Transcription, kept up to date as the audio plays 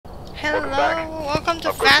Hello, welcome to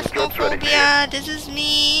Phasmophobia. This is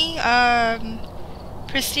me,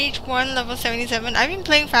 Prestige 1, level 77. I've been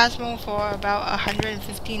playing Phasmo for about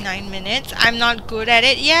 159 minutes. I'm not good at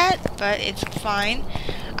it yet, but it's fine.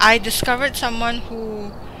 I discovered someone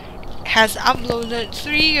who has uploaded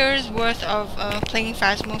 3 years worth of playing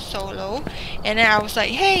Phasmo solo, and then I was like,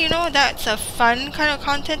 hey, you know, that's a fun kind of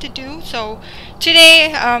content to do. So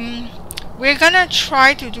today, we're gonna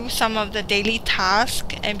try to do some of the daily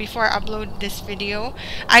tasks, and before I upload this video,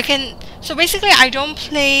 so basically I don't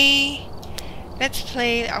play, let's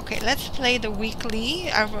play the weekly.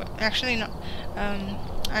 Actually not,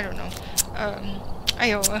 I don't know,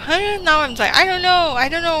 now I'm like, I don't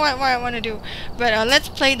know what I want to do, but let's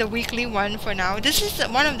play the weekly one for now. This is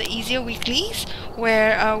one of the easier weeklies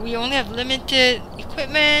where we only have limited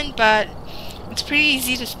equipment, but it's pretty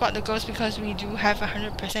easy to spot the ghost because we do have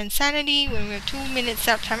 100% sanity when we have 2 minutes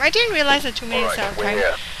setup time. I didn't realize the 2 minutes setup time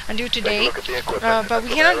until today, but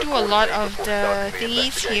we cannot do a lot of the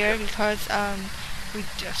thingies here because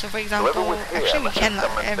so for example, actually we can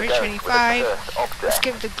average 25,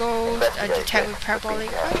 skip the ghost, detect with parabolic,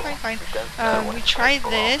 fine. We tried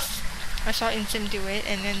this, I saw Insim do it,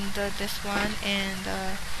 and then this one, and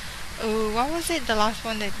what was it, the last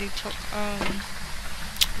one that they took,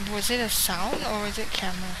 was it a sound or was it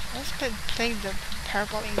camera? Let's play the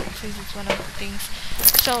parabolic since it's one of the things.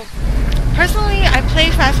 So personally, I play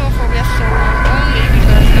Phasmophobia solo only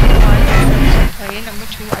because number 1, I don't play, number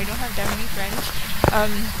 2, I don't have that many friends.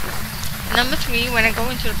 Number 3, when I go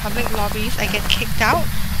into the public lobbies, I get kicked out.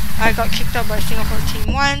 I got kicked out by Singapore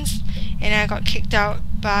team once, and I got kicked out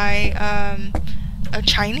by a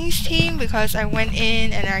Chinese team because I went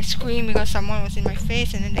in and I screamed because someone was in my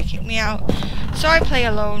face, and then they kicked me out. So I play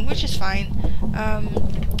alone, which is fine.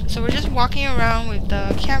 So we're just walking around with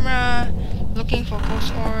the camera, looking for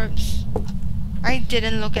ghost orbs. I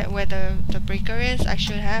didn't look at where the breaker is. I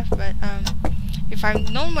should have, but if I'd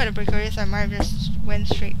known where the breaker is, I might have just went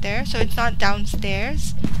straight there. So it's not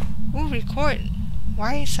downstairs. Ooh, record.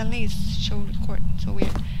 Why suddenly it show record? So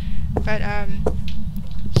weird. But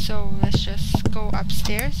so let's just go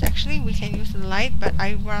upstairs. Actually, we can use the light, but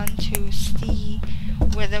I want to see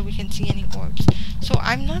whether we can see any orbs. So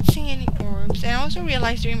I'm not seeing any orbs, and I also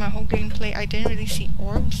realized during my whole gameplay I didn't really see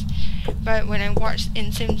orbs. But when I watched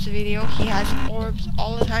Insim's video, he has orbs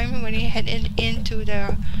all the time when he headed into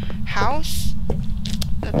the house.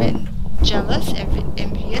 A bit jealous, a bit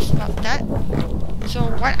envious about that. So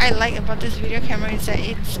what I like about this video camera is that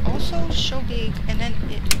it's also so big, and then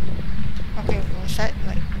okay, was that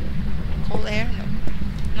like cold air? No,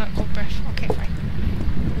 not cold breath. Okay, fine.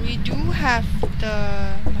 We do have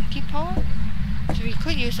the monkey paw, so we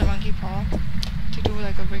could use the monkey paw to do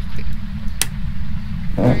like a very quick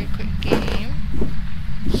game.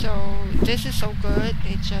 So this is so good.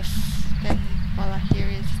 It just, then voila, here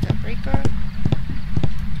is the breaker,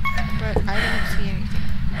 but I don't see anything.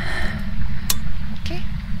 Okay,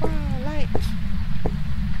 wow, lights.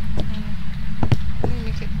 Let me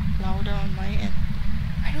make it louder on my end.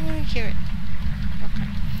 I don't really hear it. Okay.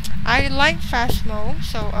 I like Phasmo,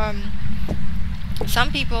 so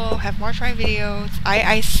some people have watched my videos.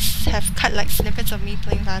 I have cut like snippets of me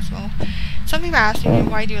playing Phasmo. Some people ask me,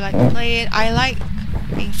 why do you like to play it? I like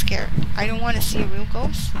being scared. I don't want to see a real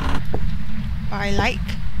ghost, but I like.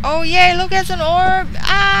 Oh yay, look, there's an orb!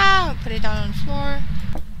 Ah! Put it down on the floor.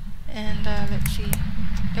 And let's see.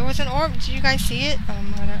 There was an orb. Did you guys see it?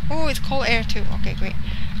 Oh, it's cold air too. Okay, great.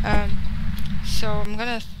 So I'm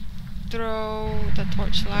gonna throw the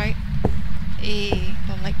torchlight.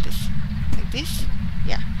 Don't like this. Like this?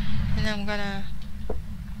 Yeah. And then I'm gonna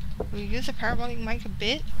use the parabolic mic a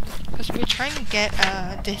bit because we're trying to get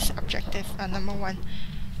this objective, number 1.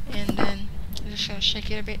 And then I'm just gonna shake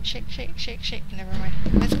it a bit. Shake. Never mind.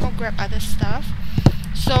 Let's go grab other stuff.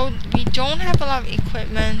 So we don't have a lot of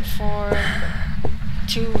equipment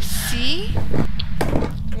to see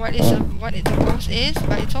what the ghost is,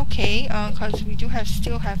 but it's okay because we do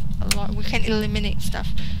still have a lot. We can eliminate stuff.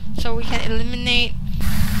 So we can eliminate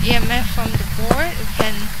EMF from the board. We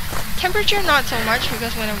can temperature, not so much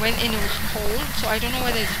because when I went in it was cold. So I don't know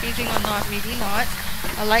whether it's freezing or not. Maybe not.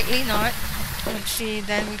 Likely not. Let's see.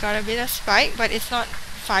 Then we got a bit of spike, but it's not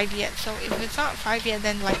 5 yet. So if it's not 5 yet,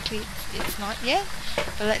 then likely it's not yet.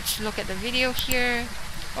 But let's look at the video here.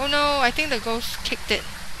 Oh no, I think the ghost kicked it.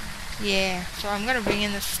 Yeah, so I'm gonna bring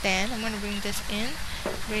in the stand. I'm gonna bring this in.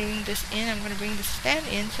 I'm gonna bring the stand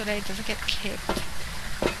in so that it doesn't get kicked.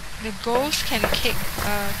 The ghost can kick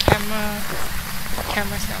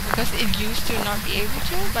cameras now because it used to not be able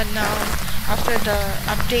to, but now after the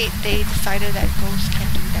update they decided that ghosts can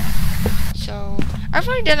do that. So I've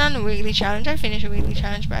already done a weekly challenge. I finished a weekly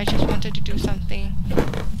challenge, but I just wanted to do something.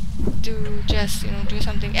 Do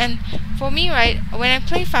something. And for me, right, when I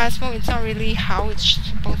play Phasmo, it's not really how it's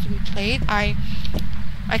supposed to be played. I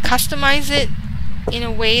customize it in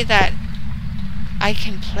a way that I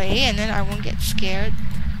can play, and then I won't get scared.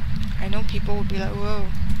 I know people will be like, whoa,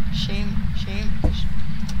 shame.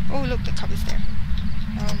 Oh, look, the cup is there.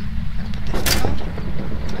 I'll put this down.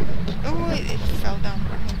 Oh, it fell down. I'm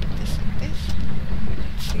gonna put this like this.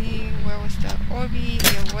 Let's see, where was the Orbi?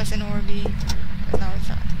 There was an Orbi, but now it's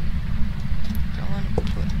not. I want to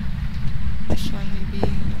put this one maybe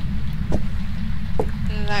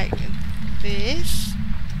like this.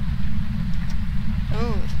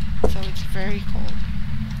 Oh, so it's very cold.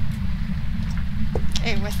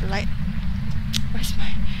 Hey, where's the light? Where's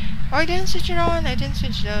my... Oh, I didn't switch it on. I didn't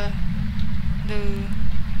switch the...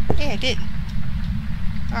 Hey, I did.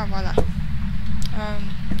 Ah, voila.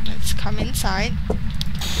 Let's come inside.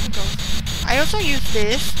 I also use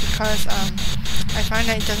this because I find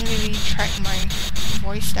that it doesn't really track my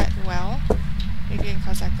voice that well. Maybe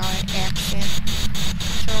because I got an X in.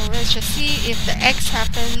 So let's just see if the X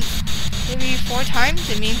happens maybe 4 times.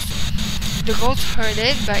 It means the ghost heard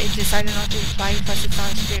it, but it decided not to reply because it's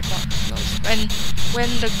not a spirit box ghost. And when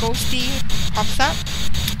the ghosty pops up,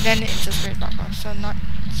 then it's a spirit box ghost. So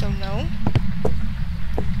no.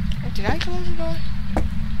 Oh, did I close the door?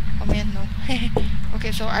 Oh man, no.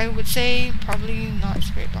 Okay, so I would say probably not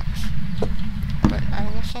spirit box. But I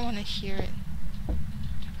also want to hear it.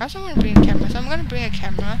 I also want to bring a camera, so I'm going to bring a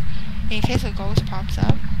camera in case a ghost pops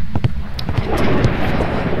up.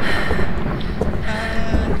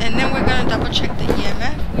 And then we're going to double check the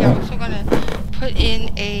EMF. We're also going to put in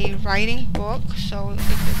a writing book, so if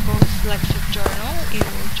the ghost likes to journal, it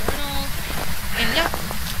will journal. And yeah,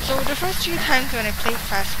 so the first few times when I played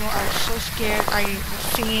Phasmo, I was so scared. I was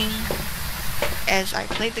singing as I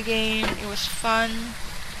played the game. It was fun.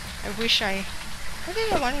 I wish what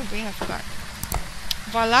did I want to bring? I forgot.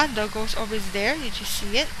 Voila, the ghost orb is there. Did you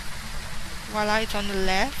see it? Voila, it's on the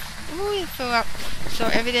left. Ooh, it filled up. So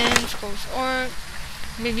evidence, ghost orb.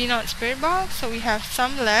 Maybe not spirit box. So we have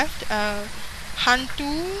some left.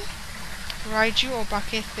 Hantu, Raiju, or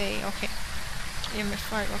Bakethe. Okay.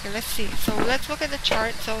 EMF5. Okay, let's see. So let's look at the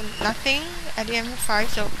chart. So nothing at the EMF5.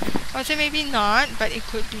 So I would say maybe not, but it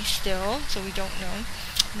could be still. So we don't know.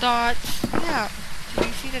 Dots. Yeah. Do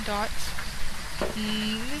you see the dots?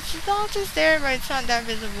 The dots is there, but it's not that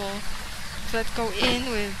visible. So let's go in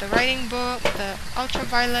with the writing book, the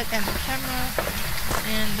ultraviolet, and the camera.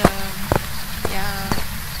 And yeah.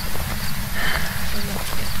 So let's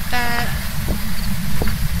get that.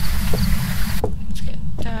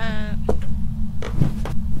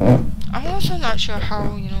 I'm also not sure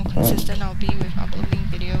how, consistent I'll be with uploading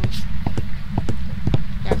videos.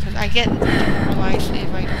 Yeah, because I get demoralized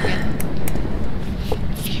if I don't get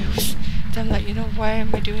views. So I'm like, why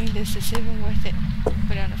am I doing this? Is it even worth it?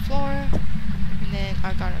 Put it on the floor. And then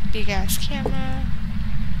I got a big ass camera.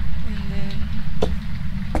 And then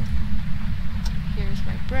here's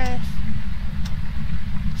my breath.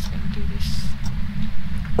 Just gonna do this.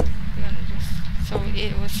 So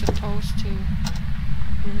it was supposed to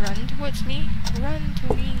run towards me. Run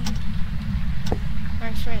to me,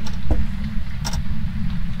 my friend.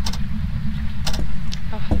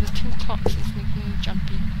 Oh, the 2 clocks is making me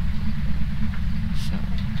jumpy. So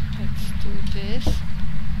let's do this.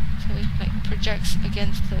 So it projects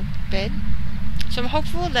against the bed. So I'm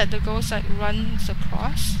hopeful that the ghost runs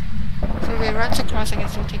across. So if it runs across, I can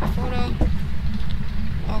still take a photo.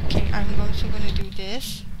 Okay, I'm also gonna do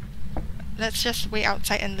this. Let's just wait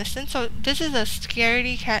outside and listen. So this is a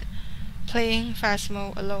scaredy cat playing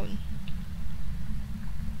Phasmo alone.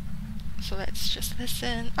 So let's just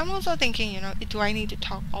listen. I'm also thinking, do I need to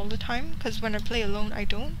talk all the time? Because when I play alone, I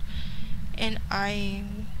don't. And I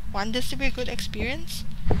want this to be a good experience.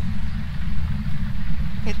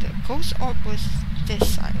 Okay, the ghost orb was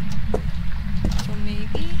this side. So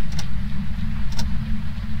maybe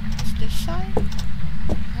it's this side?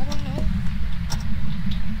 I don't know.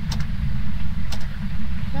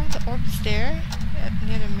 Yeah, the orb's there,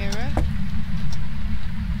 near the mirror.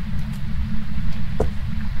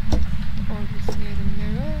 The orb is near the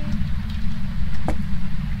mirror.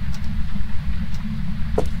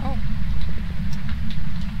 Oh.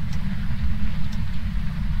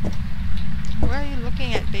 Where are you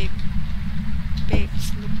looking at, babe?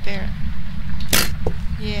 Babes, look there.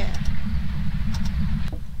 Yeah.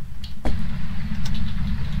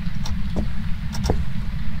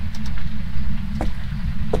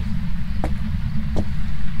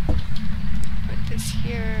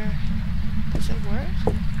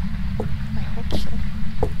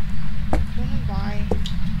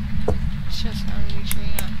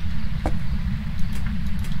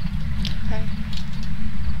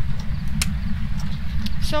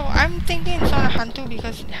 So I'm thinking it's not a Hantu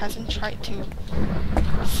because it hasn't tried to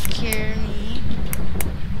scare me.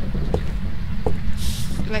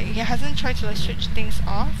 Like, it hasn't tried to like switch things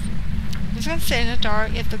off. I'm just gonna sit in the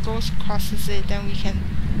dark. If the ghost crosses it, then we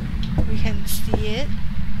can see it.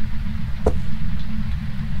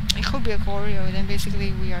 It could be a Goryo, then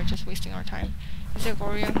basically we are just wasting our time. Is it a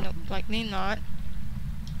Goryo? No, likely not.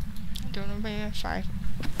 I don't know, but 5.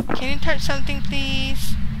 Can you touch something,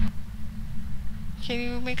 please? Can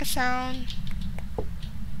you make a sound?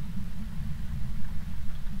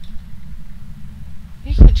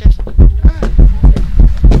 You could just...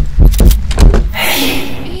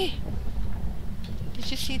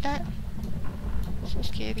 Did you see that? So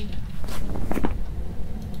scary.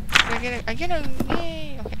 I get a...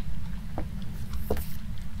 Yay! Okay.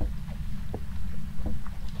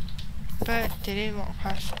 But did it walk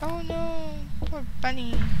past? Oh no! Poor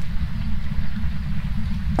bunny.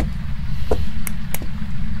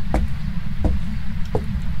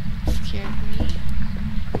 Scared me.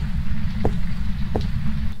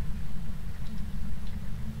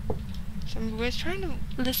 So we're trying to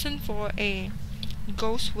listen for a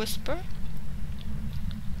ghost whisper.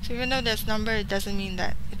 So even though there's number, it doesn't mean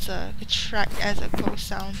that it's tracked as a ghost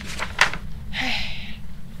sound.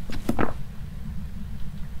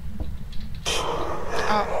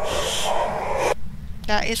 Oh,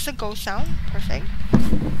 that is a ghost sound. Perfect.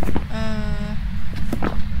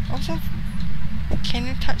 Also, can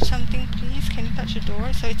you touch something, please? Can you touch the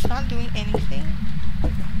door? So it's not doing anything.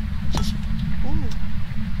 Just ooh.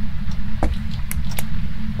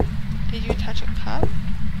 Did you touch a cup?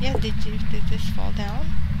 Yeah. Did this fall down?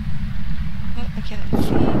 Oh, I cannot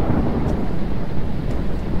see.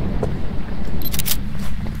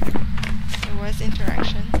 There was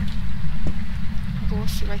interaction.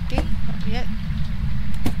 Ghost writing? Not yet.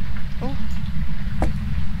 Oh.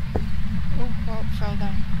 Oh, wow, fell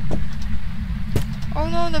down. Oh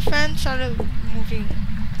no, the fan started moving.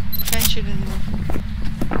 The fan shouldn't move.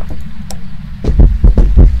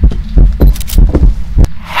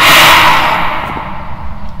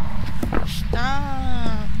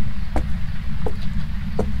 Stop.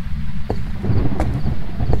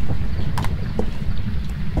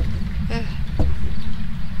 Ugh.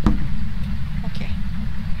 Okay.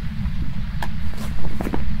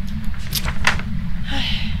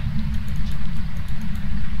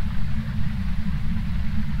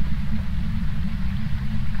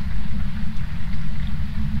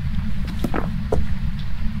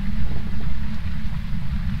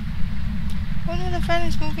 Oh no, the fan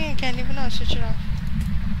is moving again, even though I switch it off.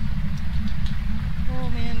 Oh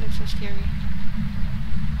man, that's so scary.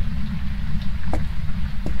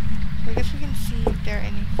 So I guess we can see if there are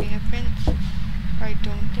any fingerprints. I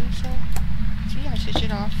don't think so. See, I switch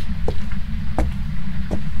it off.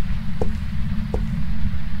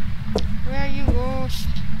 Where are you, ghost?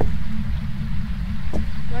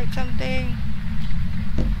 Write something.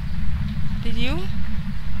 Did you?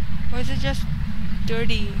 Or is it just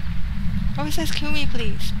dirty? Oh, it says kill me,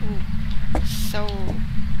 please. Ooh. So...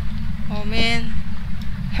 Oh man.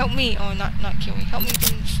 Help me. Oh, not kill me. Help me,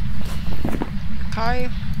 please. Okay.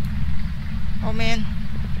 Oh man.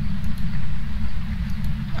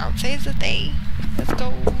 I would say it's a day. Let's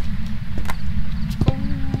go. Let's go.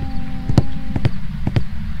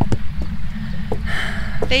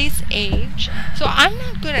 Face age. So I'm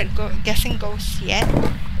not good at guessing ghosts yet.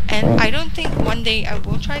 And I don't think one day I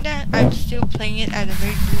will try that. I'm still playing it at a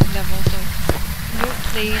very good level, so don't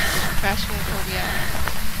play Phasmophobia.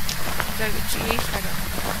 Is that a good series? I don't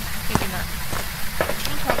know. Maybe not.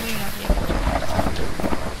 Probably not yet.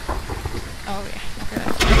 Oh yeah. Okay,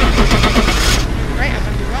 that's right, I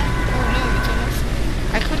might be wrong. Oh no, it's almost...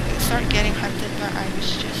 I could start getting hunted, but I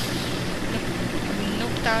was just...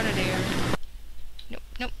 Nope. Noped out of there.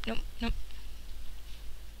 Nope.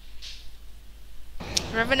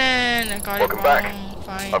 Revenant, I got Welcome it wrong. back.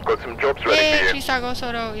 Fine. I've got some jobs ready Yay, for you. 3-star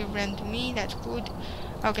Soto, you ran to me, that's good.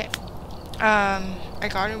 Okay. I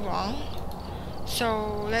got it wrong.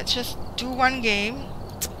 So let's just do one game.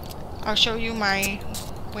 I'll show you my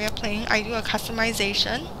way of playing. I do a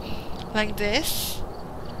customization like this.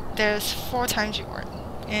 There's 4 times reward.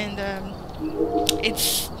 And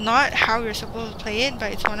it's not how you're supposed to play it,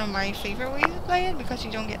 but it's one of my favorite ways to play it because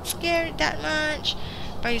you don't get scared that much.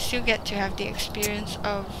 But you still get to have the experience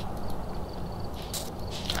of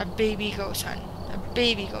a baby ghost hunt.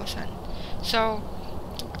 So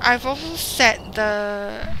I've also set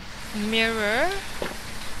the mirror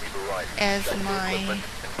as my...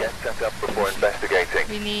 Get set up before investigating.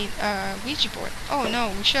 We need a Ouija board. Oh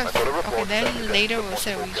no, we should have... Okay, then later we'll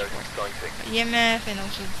set a Ouija board. EMF and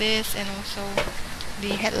also this and also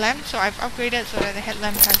the headlamp, so I've upgraded so that the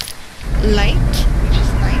headlamp has light, which is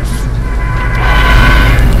nice.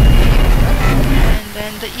 And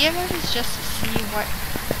then the EMF is just to see what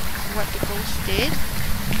the ghost did.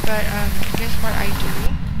 But here's what I do.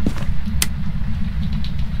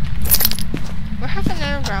 We'll have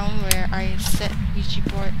another round where I set Ouija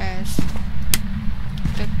board as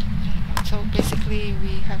the. So basically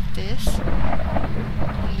we have this,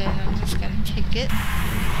 and then I'm just gonna take it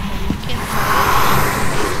and look inside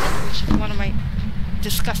the basement, which is one of my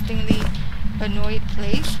disgustingly annoyed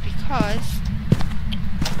place because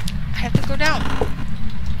I have to go down. I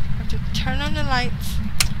have to turn on the lights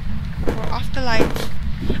or off the lights.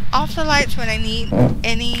 Off the lights when I need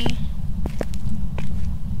any,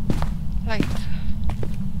 like,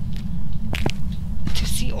 to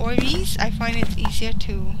see Ories. I find it's easier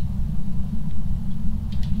to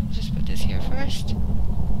just put this here first.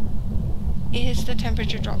 Is the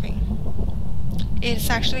temperature dropping? It's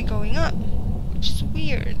actually going up, which is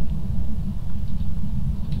weird.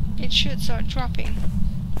 It should start dropping.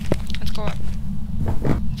 Let's go up.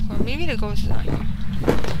 Let's go up. Maybe the ghost is not here.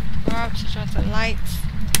 Go up, switch on the lights.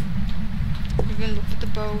 We're gonna look at the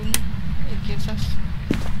bone. It gives us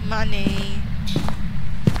money.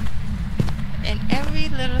 And every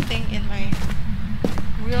little thing in my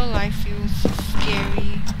real life feels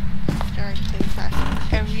scary after I play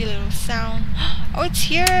fast. Every little sound. Oh, it's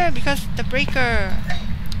here because the breaker.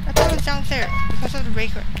 I thought it was downstairs because of the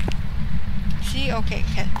breaker. See? Okay,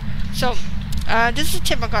 can. So, this is a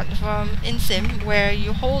tip I got from InSim where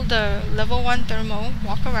you hold the level 1 thermo,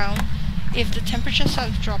 walk around. If the temperature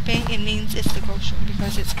starts dropping, it means it's the ghost room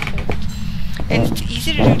because it's cold. And it's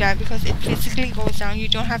easy to do that because it physically goes down. You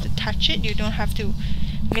don't have to touch it. You don't have to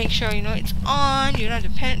make sure you know it's on. You don't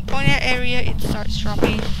have to point that area. It starts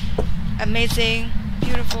dropping. Amazing.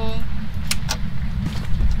 Beautiful.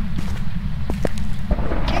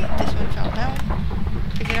 Okay, this one fell down.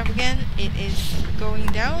 Pick it up again. It is going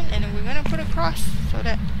down, and then we're gonna put a cross so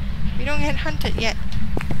that we don't get hunted yet.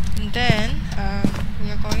 And then we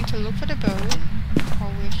are going to look for the bone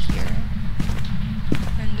while we're here.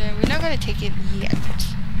 And then we're not gonna take it yet.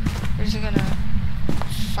 We're just gonna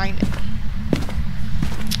find it.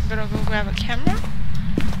 I'm gonna go grab a camera.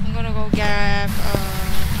 I'm gonna go grab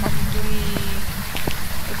probably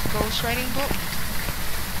a ghostwriting book.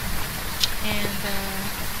 And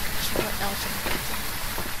see what else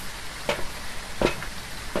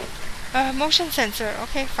I'm motion sensor.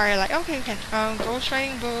 Okay, firelight. Okay, we can.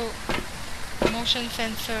 Ghostwriting book, motion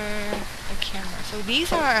sensor, a camera. So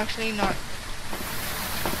these are actually not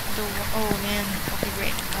the. Oh man. Okay,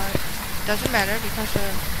 great. Doesn't matter because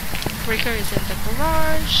the breaker is in the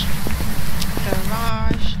garage.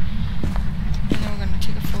 And then we're gonna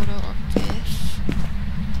take a photo of this.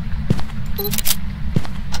 Boop.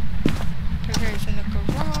 Breaker is in the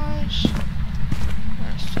garage. We're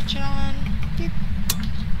gonna switch it on. Beep.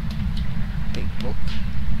 Big book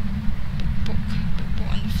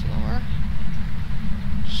on the floor.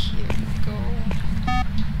 Here we go.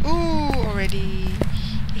 Ooh, already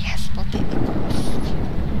he has spotted the ghost.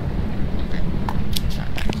 Okay, it's not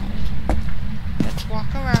that cold. Let's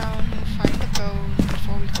walk around and find the bone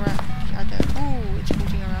before we grab the other. Ooh, it's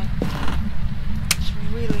moving around. It's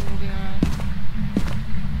really moving around.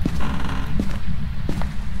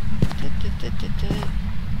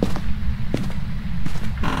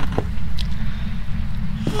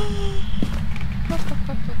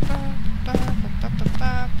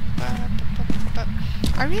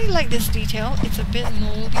 I really like this detail. It's a bit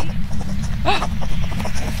moldy.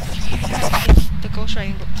 It's the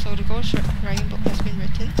ghostwriting book. So the ghostwriting book has been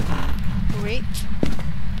written. Great.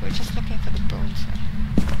 We're just looking for the bones now.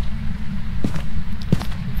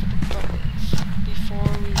 Looking for the bones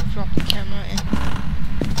before we drop the camera and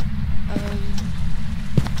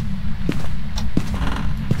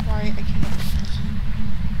why I cannot see.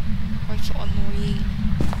 Why it's so annoying.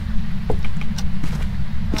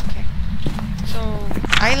 Okay. So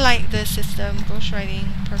I like the system, ghostwriting,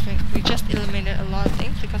 perfect. We just eliminated a lot of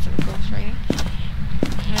things because of the ghostwriting.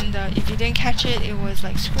 And if you didn't catch it, it was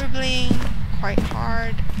like scribbling, quite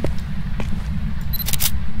hard.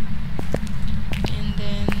 And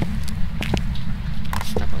then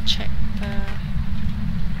let's double check the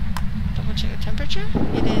temperature.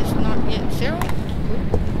 It is not yet 0.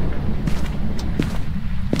 Good.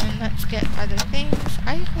 And let's get other things.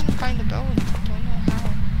 I couldn't find the bone. Don't know how.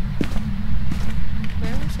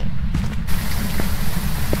 Where is it?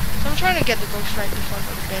 So I'm trying to get the ghost right before I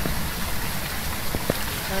go to bed.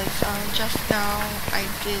 Because just now I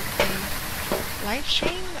did a live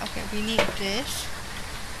stream. Okay, we need this.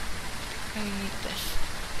 And we need this.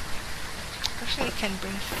 Actually, I can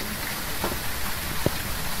bring food.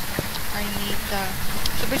 I need the...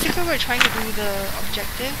 So basically we're trying to do the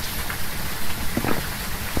objectives.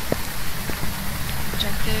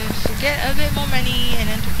 To get a bit more money and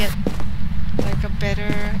then to get like a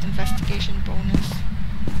better investigation bonus.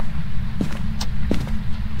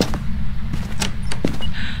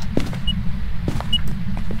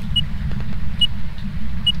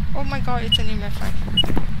 Oh my god, it's an MF5.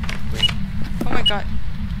 Wait. Oh my god.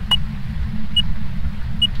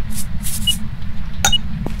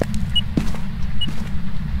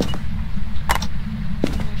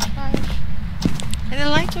 And the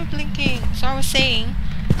lights are blinking. So I was saying,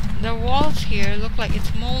 the walls here look like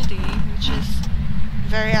it's moldy, which is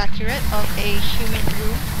very accurate of a human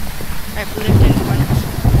room. I've lived in one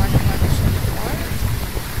once before.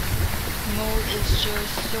 Mold is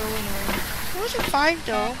just so annoying. It was a 5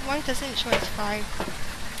 though. Why doesn't it show as 5?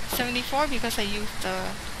 74 because I used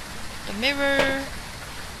the mirror.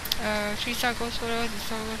 3-star ghost photo, the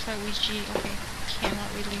star ghost like Ouija. Okay,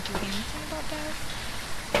 cannot really do anything about that.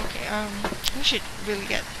 Okay, we should really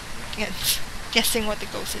get guessing what the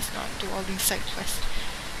ghost is, not do all these side quests.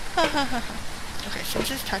 Okay, since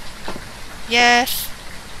it's touch. Yes!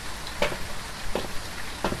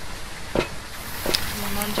 My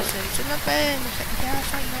mom just said, it's 11! I said,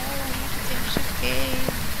 yes, I know, I need to finish this game.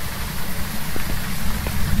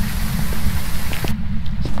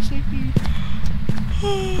 So sleepy.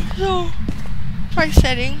 So, price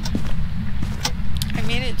setting. I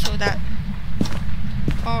made it so that...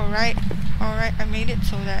 Alright, I made it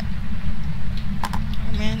so that...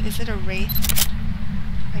 Oh man, is it a wraith?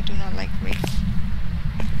 I do not like wraiths.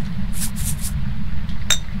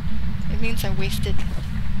 It means I wasted.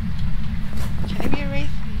 Can I be a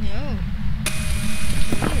wraith? No.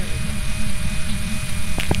 It's weird.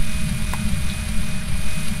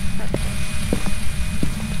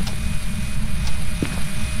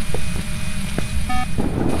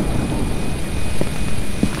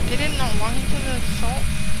 Did it not walk into the salt?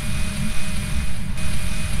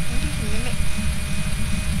 Maybe it's a mimic.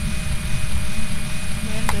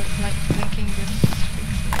 Man, the light blinking just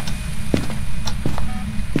freaks me out.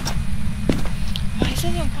 Why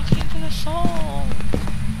isn't it walking into the salt?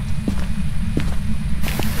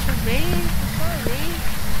 It's a wraith. It's not a wraith.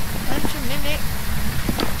 And it's a mimic.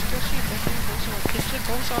 Still see if it goes or it's the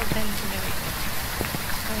ghost or then it's a mimic.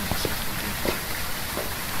 Oh, so stupid.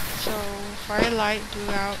 So, firelight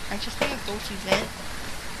blew out. I just need a ghost event.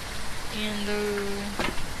 And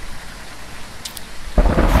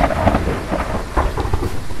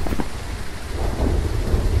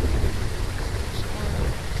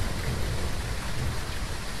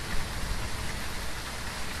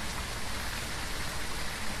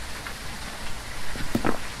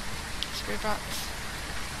spirit box.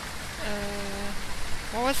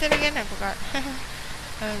 What was it again? I forgot.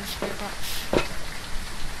 The spirit box.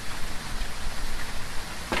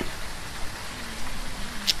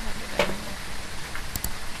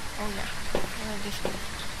 Oh yeah, this one.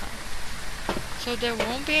 So there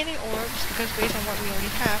won't be any orbs because based on what we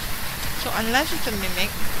already have. So unless it's a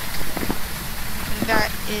mimic, and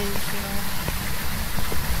that is, you know,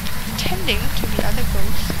 pretending to be other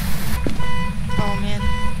ghosts. Oh man.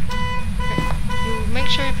 Okay. You make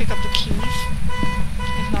sure you pick up the keys.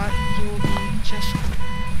 If not, you will be just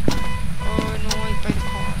annoyed by the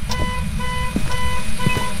car.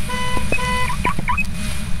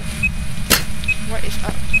 What is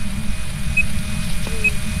up?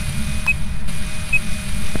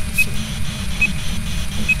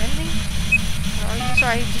 So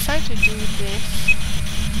I decided to do this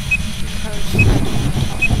because I don't want to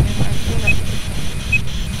talk to him. I feel like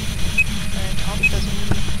talk doesn't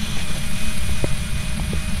really...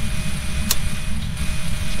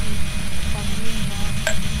 Probably not.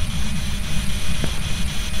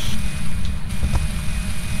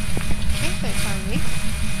 Okay, so it's on me.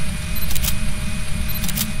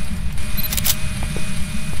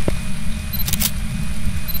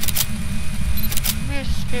 Where's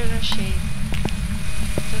Spirit of Shade?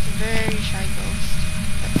 It's a very shy ghost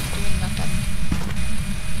that's doing nothing.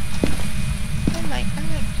 I like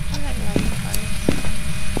lighting cars.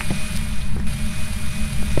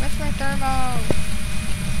 Where's my thermal?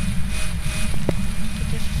 Put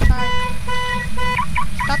this aside.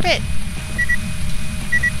 Stop it!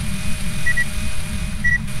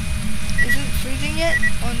 Is it freezing yet?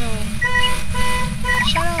 Oh no.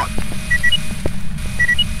 Shut up!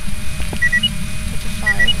 It's a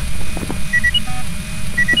 5.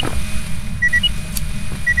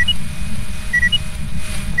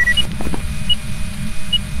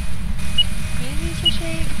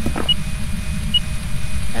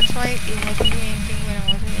 That's why it wasn't doing anything when I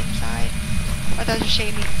wasn't inside. Oh, that's a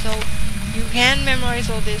shady. So You can memorize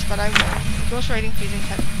all this, but I won't. Ghost writing freezing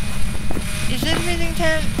temp. Is it freezing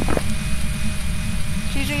temp?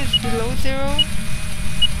 Freezing is below 0.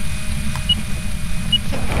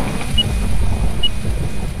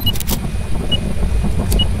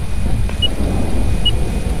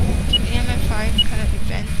 EMF 5 kind of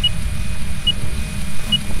event.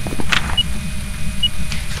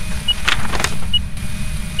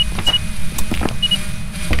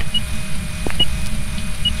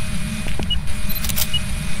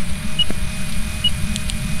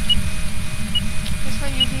 This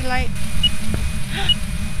one UV light.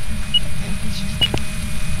 Okay, it's just...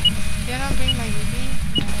 You're not bringing my UV?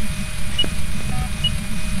 No.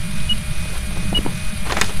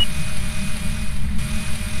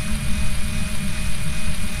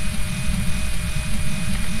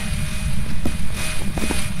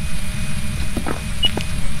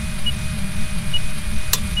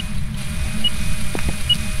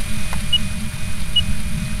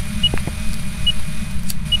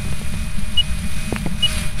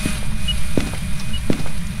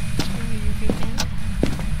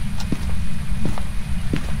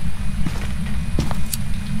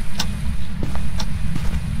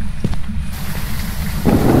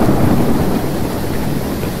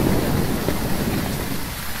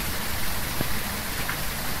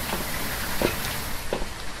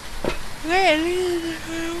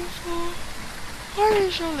 Why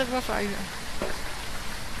is your liver fire?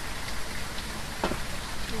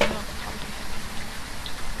 Do not comprehend.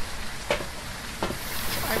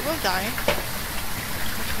 So I will die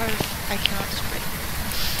because I cannot sprint.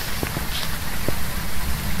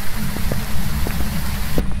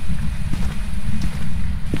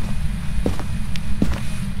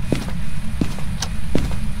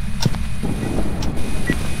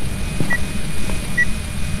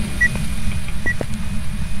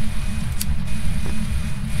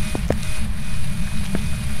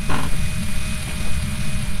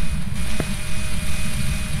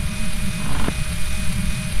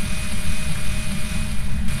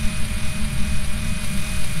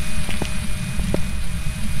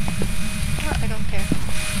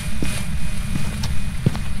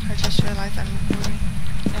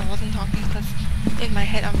 In my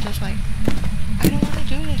head I'm just like, I don't want to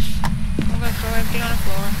do this. I'm gonna throw everything on the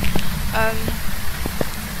floor.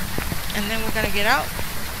 And then we're gonna get out.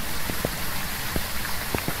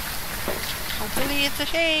 Hopefully it's a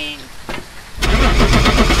shade.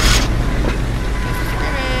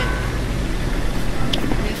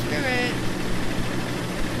 It's a spirit.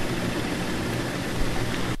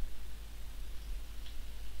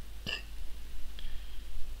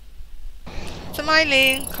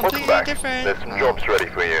 Smiling, completely different. There's some jobs ready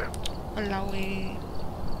for you. Allowing.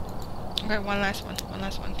 Okay, one last one,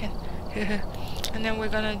 Ken. And then we're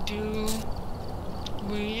gonna do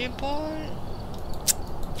Ouija board.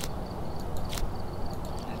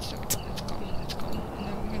 Let's go, and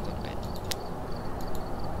then we can go to bed.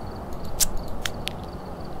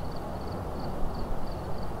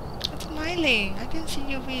 It's smiling. I didn't see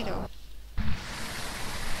UV though.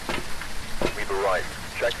 We've arrived.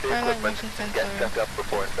 Check the equipment and get set up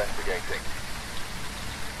before investigating.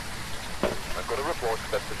 I've got a report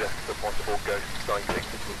that suggests a possible ghost sighting.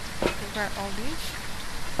 We've got all these.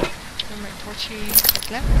 And my torchy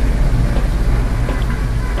left.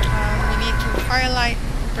 We need to firelight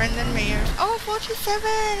Brendan Mayers. Oh,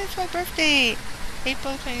 47! It's my birthday!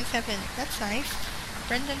 April 27th. That's nice.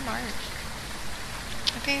 Brendan Myers.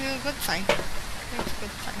 I think it's a good sign. It's a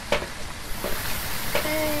good sign.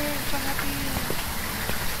 Hey, I'm so happy.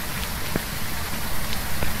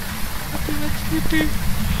 Happy with sleepy.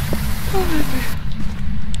 Oh, baby.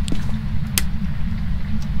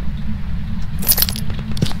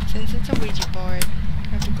 Since it's a Ouija board, I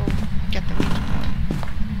have to go get the Ouija board.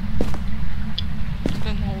 You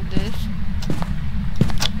can hold this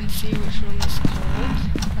and see which room is cold.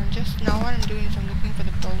 Now what I'm doing is I'm looking for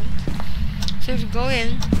the bones. So if you go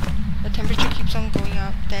in, the temperature keeps on going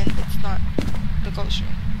up, then it's not the ghost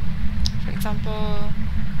room. For example,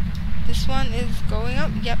 this one is going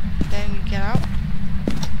up, yep, then we get out.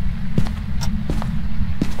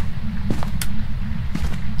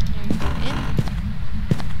 And we go in.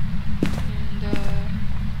 And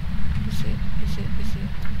is it?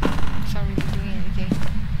 It's not really doing anything.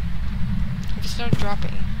 It just started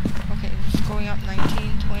dropping. Okay, this is going up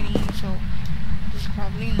 19, 20, so this is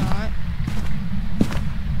probably not.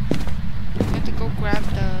 I have to go grab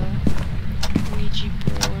the Ouija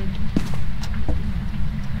board.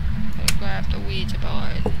 Grab the Ouija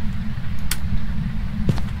board.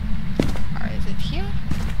 Alright, is it here?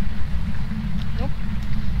 Nope.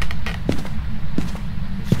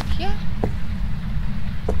 Is it here?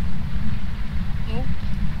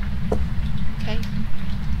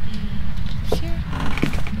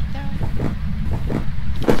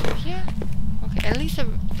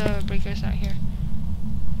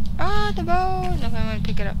 Ah, the bone! Okay, I'm gonna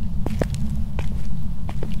pick it up.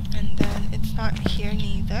 And then it's not here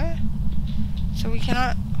neither. So we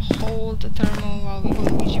cannot hold the thermal while we hold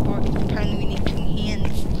the Ouija board. Apparently we need 2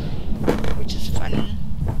 hands. Which is funny.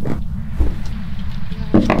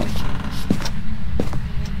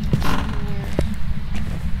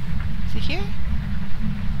 Is it here?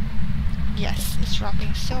 Yes, it's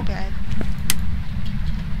dropping so bad.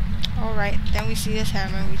 Alright, then we see this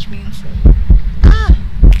hammer, which means... Ah!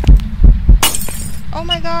 Oh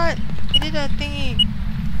my god! I did a thingy!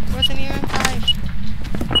 It wasn't even 5.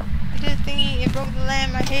 I did a thingy, it broke the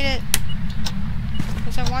lamp, I hate it!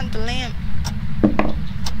 Because I want the lamp.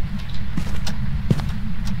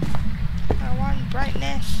 I want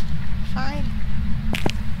brightness. Fine.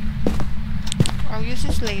 I'll use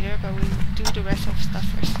this later, but we'll do the rest of stuff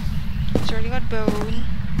first. So already got bone.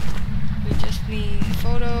 We just need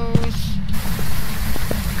photos.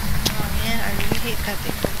 Oh man, I really hate that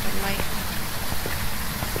they broke the light.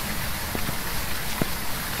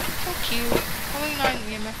 So cute. Only not in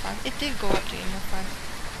EMF 5. It did go up to EMF 5.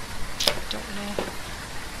 Don't know.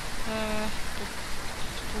 Boop,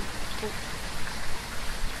 boop, boop,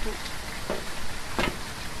 boop.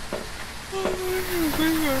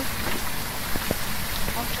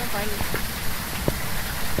 Ultraviolet.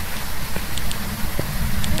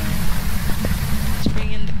 Let's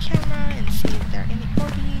bring in the camera and see if there are any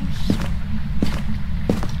orbies.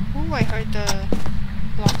 Ooh, I heard the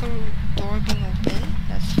locker door being open.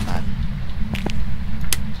 That's fun.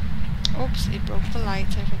 Oops, it broke the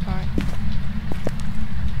lights, I forgot.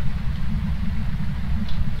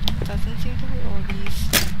 Doesn't seem to be orbies.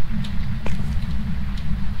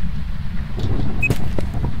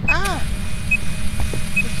 Ah!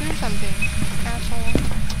 You threw something, asshole.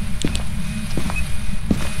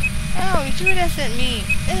 Oh, you threw this at me.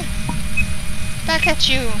 Ugh. Back at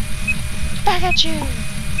you. Back at you.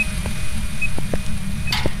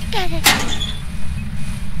 Back at you.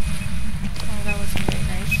 Oh, that wasn't very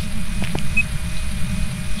nice.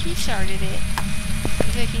 He started it.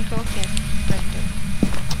 He's making cocaine. Brendan.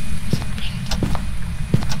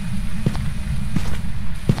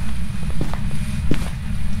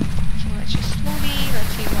 So let's just slowly,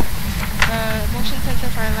 let's see what. Motion sensor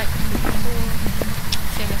firelight is really cool.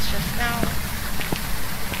 Same as just now.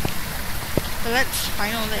 But let's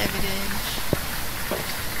find all the evidence.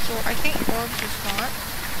 So I think orbs is not.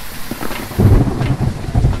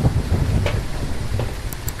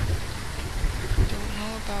 Don't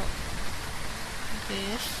know about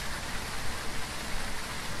this.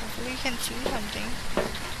 Hopefully you can see something.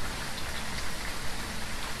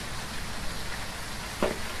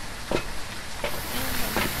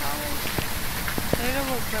 Later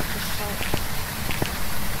we'll grab the salt.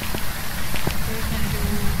 We can do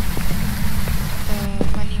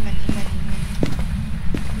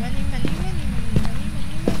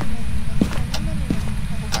the money.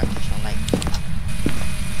 I hope I can sound like.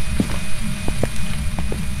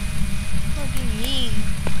 What do you mean?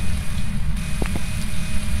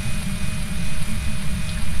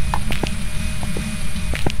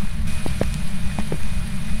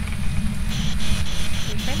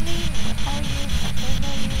 You're friendly? How are you?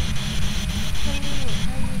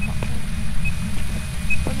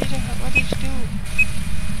 What did you do?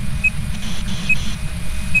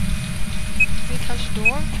 Did you touch the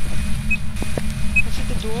door? Was it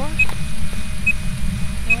the door?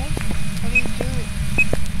 No? What did you do?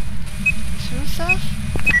 You threw stuff?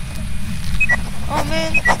 Oh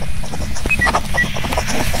man! Are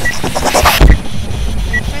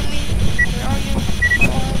you friendly? Where are you?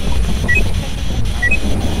 How are you?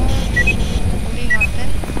 Probably not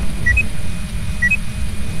then.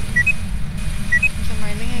 Is it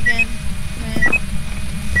smiling again? Man.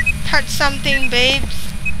 Touch something, babes!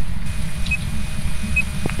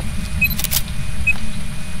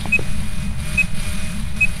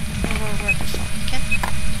 We'll grab this salt, okay?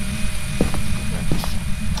 We'll grab this salt.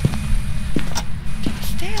 Did I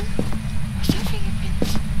stand? Was there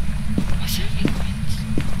fingerprints? Was there fingerprints?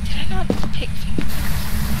 Did I not pick fingerprints?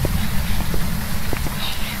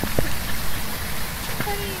 Oh man.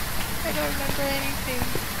 Honey, I don't remember anything.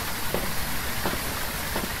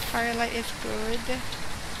 Firelight is good.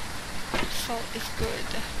 Salt is good.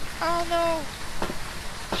 Oh no!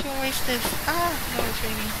 Should I waste this? Ah! No, it's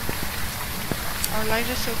raining. Our lives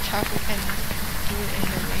are so tough we can do it in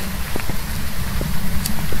the rain.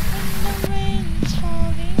 When the rain's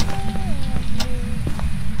falling on you,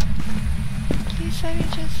 please let it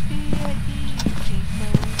just be an easy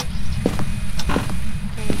coast.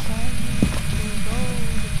 'Cause I need to go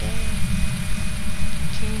today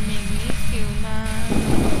to make me feel nice.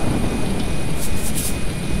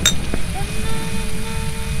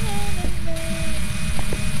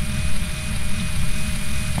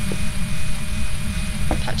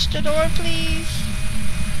 touch the door, please?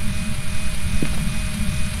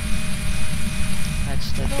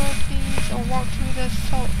 Touch the door, please. Or walk through the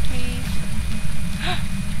salt, please.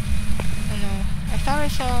 Oh no. I thought I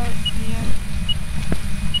saw... Yeah.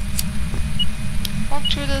 Walk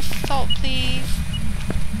through the salt, please.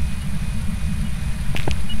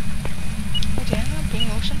 Oh, did I not bring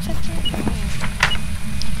motion sensor? No.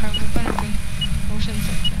 Okay, we're gonna bring motion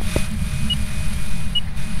sensor.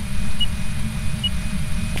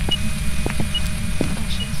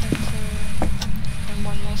 Motion sensor. And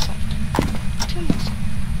one more salt. Two more salt.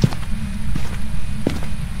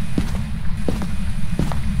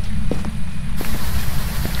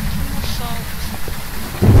 Two more salt.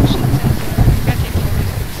 Motion sensor. We gotta take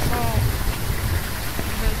photos of the salt.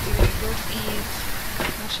 I'm gonna do like both E's.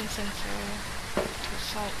 Motion sensor. Two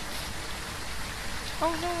salts.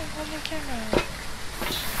 Oh no, on the camera.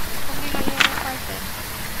 Probably not yellow card then.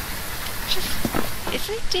 Just, is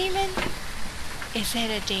it a demon? Is it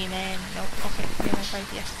a demon? Nope. Okay, yellow card,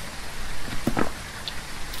 yes.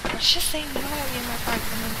 I was just saying no, yellow card,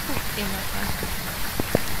 and then poop, yellow card.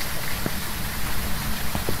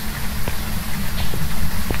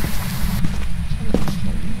 So let's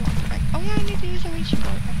slowly walk back. Oh yeah, I need to use the Ouija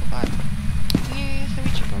board. I forgot. I need to use the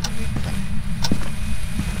Ouija board to read the thing.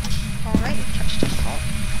 Alright, we touched the salt.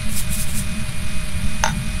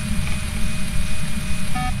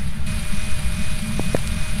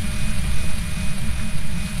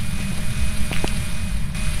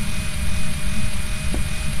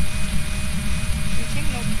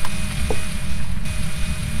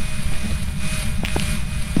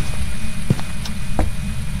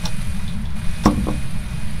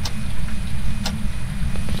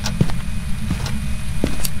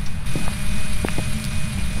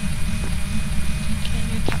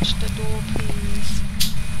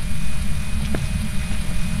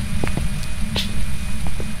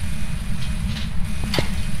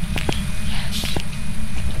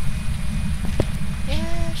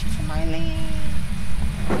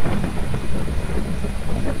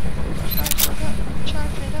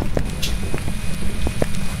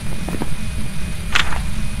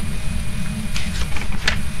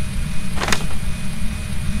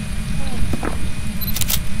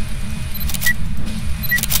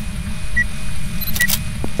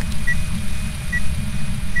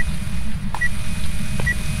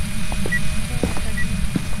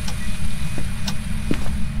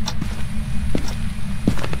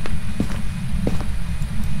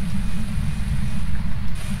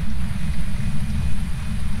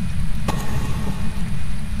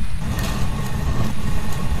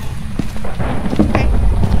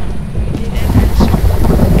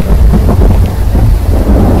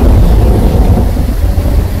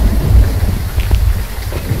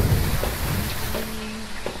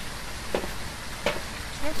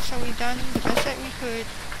 So we done the best that we could,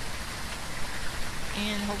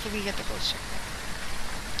 and hopefully get the ghost check.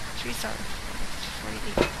 3 stars.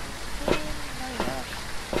 48. Not enough.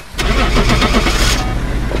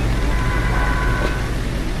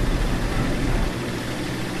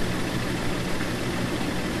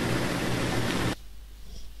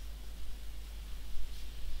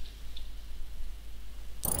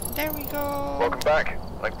 There we go. Welcome back.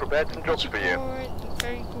 I've prepared some jobs for you.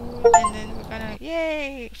 Very good. And then we're gonna,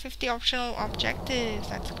 yay, 50 optional objectives.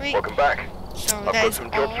 That's great. Welcome back. So I've that got is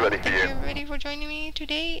some jobs all. ready for Thank you. you everybody for joining me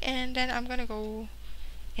today, and then I'm gonna go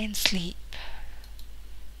and sleep.